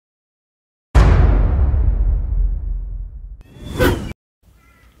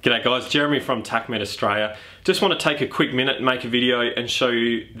G'day guys, Jeremy from TacMed Australia. Just want to take a quick minute and make a video and show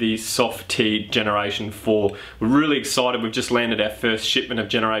you the SOFTT Generation 4. We're really excited, we've just landed our first shipment of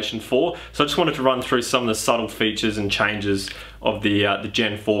Generation 4. So I just wanted to run through some of the subtle features and changes of the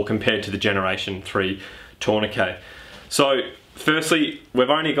Gen 4 compared to the Generation 3 Tourniquet. So firstly, we've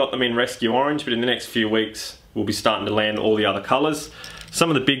only got them in Rescue Orange, but in the next few weeks we'll be starting to land all the other colours. Some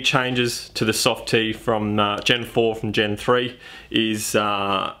of the big changes to the SOFTT from Gen 4 from Gen 3 is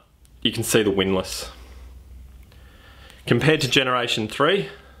you can see the windlass. Compared to Generation 3,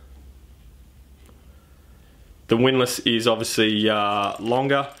 the windlass is obviously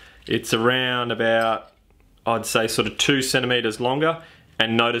longer. It's around about, I'd say, sort of 2 centimeters longer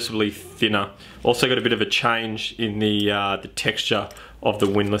and noticeably thinner. Also got a bit of a change in the texture of the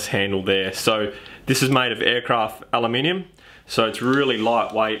windlass handle there. So this is made of aircraft aluminium. So it's really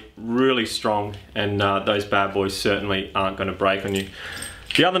lightweight, really strong, and those bad boys certainly aren't going to break on you.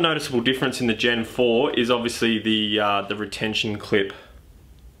 The other noticeable difference in the Gen 4 is obviously the retention clip.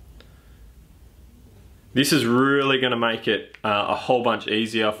 This is really going to make it a whole bunch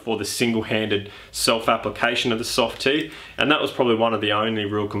easier for the single-handed self-application of the SOFTT, and that was probably one of the only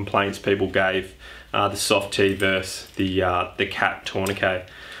real complaints people gave the SOFTT versus the Cat Tourniquet.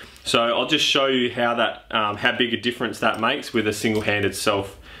 So I'll just show you how that how big a difference that makes with a single-handed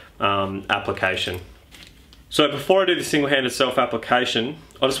self application. So before I do the single-handed self application,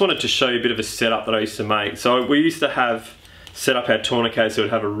 I just wanted to show you a bit of a setup that I used to make. So we used to have set up our tourniquets so it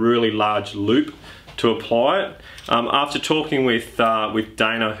would have a really large loop to apply it. After talking with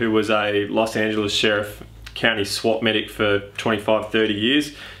Dana, who was a Los Angeles Sheriff County SWAT medic for 25-30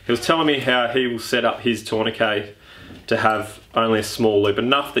 years, he was telling me how he will set up his tourniquet to have only a small loop,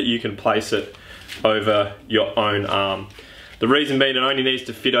 enough that you can place it over your own arm. The reason being, it only needs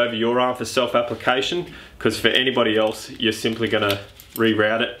to fit over your arm for self-application, because for anybody else you're simply going to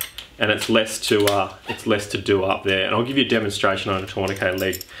reroute it and it's less to do up there. And I'll give you a demonstration on a tourniquet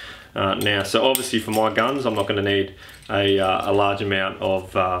leg now. So obviously for my guns I'm not going to need a large amount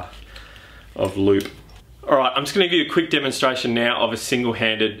of loop. Alright, I'm just going to give you a quick demonstration now of a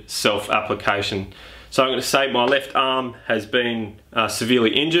single-handed self-application. So I'm going to say my left arm has been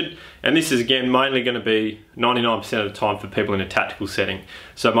severely injured, and this is again mainly going to be 99% of the time for people in a tactical setting.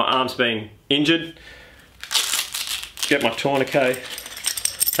 So my arm's been injured, get my tourniquet,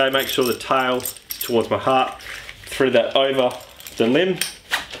 okay, make sure the tail is towards my heart, throw that over the limb,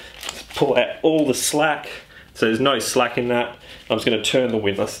 pull out all the slack, so there's no slack in that. I'm just going to turn the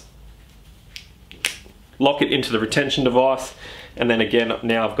windlass, lock it into the retention device, and then again,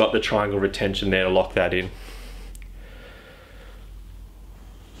 now I've got the triangle retention there to lock that in.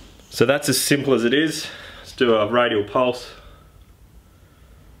 So that's as simple as it is. Let's do a radial pulse.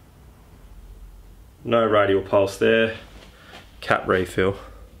 No radial pulse there. Cap refill.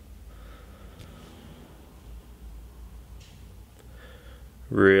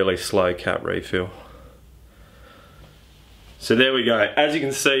 Really slow cap refill. So there we go. As you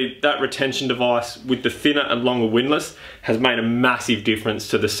can see, that retention device with the thinner and longer windlass has made a massive difference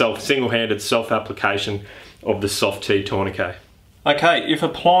to the single-handed self-application of the SOFTT Tourniquet. Okay, if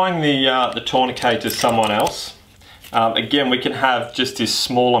applying the tourniquet to someone else, again we can have just this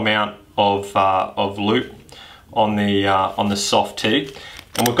small amount of loop on the SOFTT,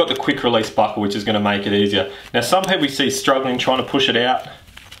 and we've got the quick release buckle, which is going to make it easier. Now some people we see struggling trying to push it out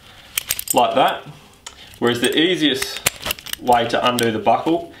like that, whereas the easiest way to undo the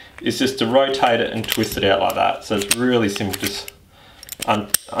buckle is just to rotate it and twist it out like that. So it's really simple, just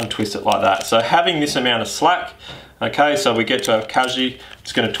untwist it like that. So having this amount of slack, okay, so we get to our casualty, I'm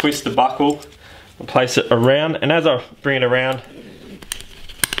just going to twist the buckle and place it around, and as I bring it around,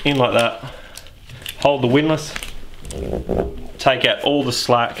 in like that, hold the windlass, take out all the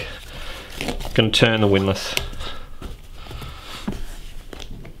slack, I'm going to turn the windlass.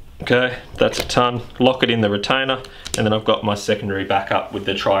 Okay, that's a ton. Lock it in the retainer, and then I've got my secondary backup with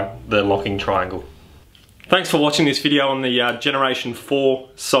the locking triangle. Thanks for watching this video on the Generation 4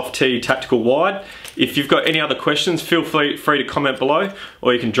 SOFTT Tactical Wide. If you've got any other questions, feel free to comment below,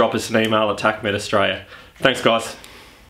 or you can drop us an email at TacMed Australia. Thanks guys.